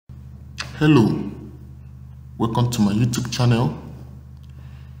Hello, welcome to my YouTube channel.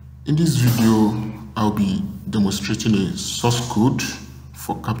 In this video, I'll be demonstrating a source code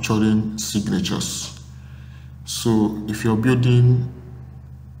for capturing signatures. So if you're building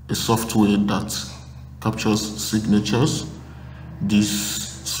a software that captures signatures, this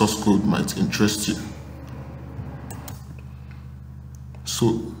source code might interest you.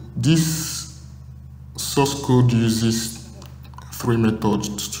 So this source code uses three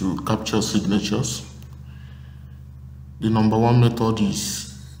methods to capture signatures. The number one method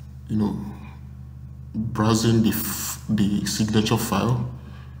is, browsing the signature file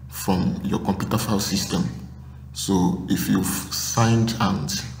from your computer file system. So if you've signed and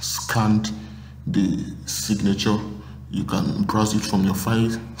scanned the signature, you can browse it from your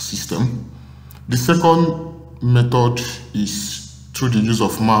file system. The second method is through the use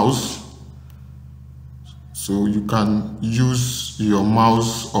of mouse. So you can use your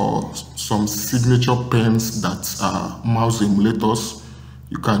mouse or some signature pens that are mouse emulators.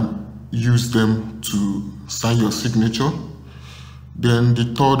 You can use them to sign your signature. Then the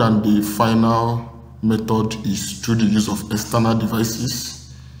third and the final method is through the use of external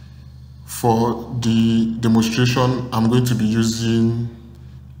devices. For the demonstration, I'm going to be using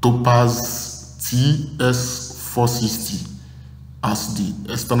Topaz TS460 as the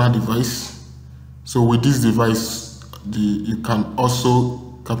external device. So with this device, you can also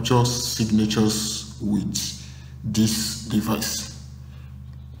capture signatures with this device.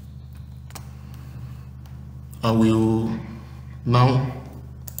 I will now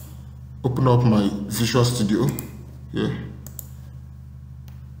open up my Visual Studio here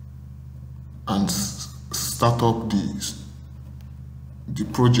and start up the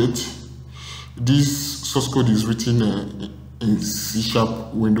project. This source code is written in C#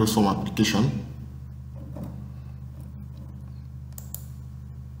 Winform application.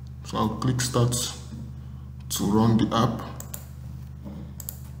 So I'll click start to run the app.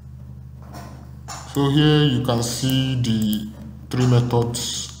 So here you can see the three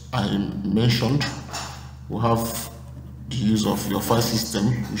methods I mentioned. We have the use of your file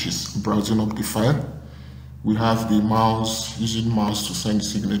system, which is browsing up the file. We have the mouse, using mouse to sign the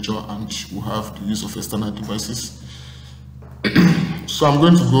signature, and we have the use of external devices. So I'm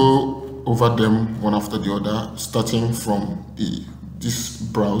going to go over them one after the other, starting from this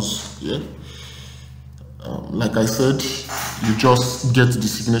browse here. Like I said, you just get the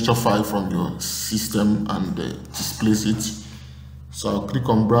signature file from your system and displays it. So I'll click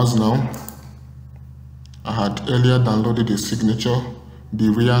on browse now. I had earlier downloaded a signature, the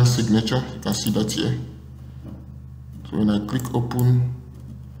Ryan signature. You can see that here. So when I click open,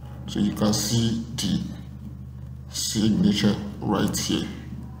 so you can see the signature right here.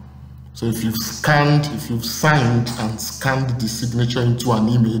 So if you've signed and scanned the signature into an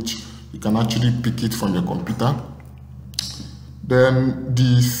image, you can actually pick it from your computer. Then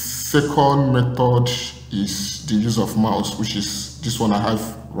the second method is the use of mouse, which is this one I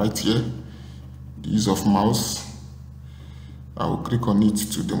have right here, the use of mouse. I will click on it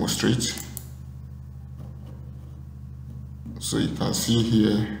to demonstrate. So you can see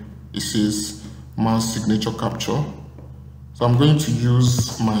here, it says mouse signature capture. So I'm going to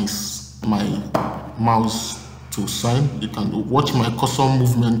use my mouse to sign. You can watch my cursor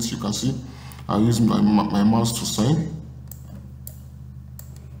movement. You can see I'll use my mouse to sign.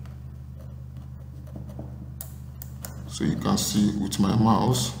 So you can see with my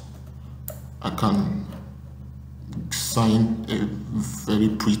mouse I can sign a very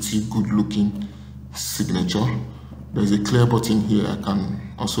pretty, good looking signature. There's a clear button here. I can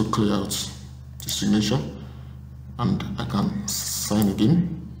also clear out the signature and I can sign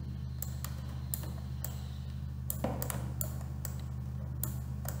again.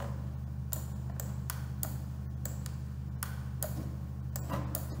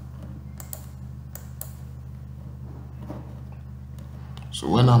 So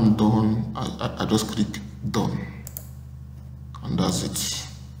when I'm done, I just click done, and that's it.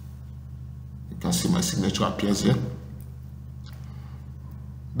 You can see my signature appears here.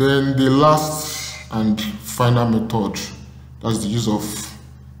 Then the last and final method, that's the use of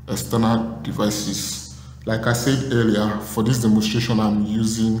external devices. Like I said earlier, for this demonstration, I'm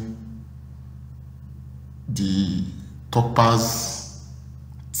using the Topaz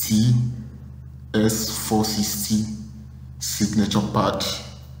TS460 signature pad.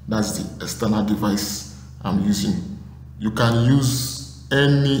 That's the external device I'm using. You can use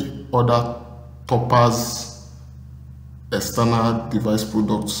any other Topaz external device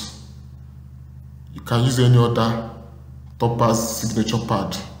products. You can use any other Topaz signature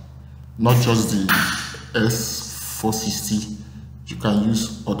pad, not just the S460. You can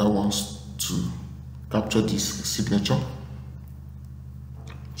use other ones to capture this signature.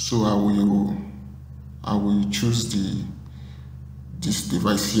 So I will choose this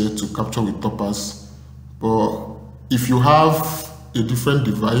device here to capture with Topaz. But if you have a different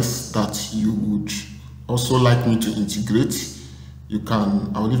device that you would also like me to integrate, you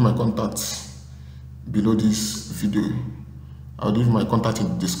can. I'll leave my contact below this video. I'll leave my contact in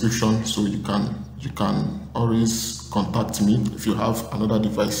the description, so you can always contact me if you have another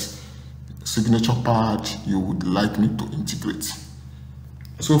device signature pad you would like me to integrate.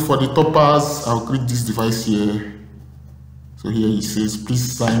 So for the Topaz, I'll click this device here. So here it says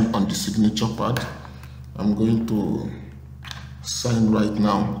please sign on the signature pad. I'm going to sign right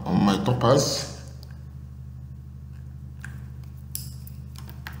now on my Topaz.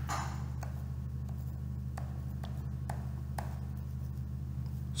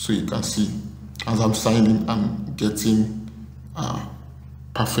 So you can see as I'm signing, I'm getting a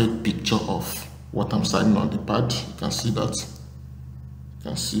perfect picture of what I'm signing on the pad. You can see that. You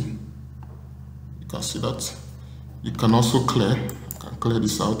can see that. You can also clear. You can clear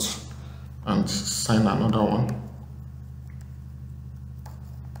this out and sign another one.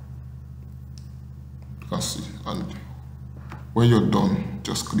 You can see, and when you're done,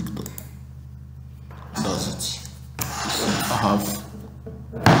 just click done. That's it. You see, I have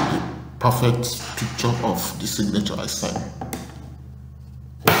a perfect picture of the signature I signed.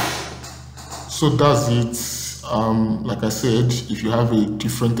 So that's it. Like I said, if you have a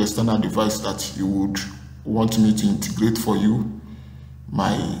different external device that you would want me to integrate for you,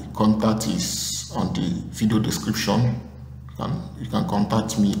 my contact is on the video description. You can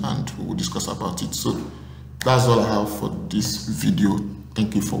contact me and we will discuss about it. So that's all I have for this video.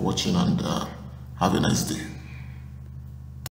 Thank you for watching, and have a nice day.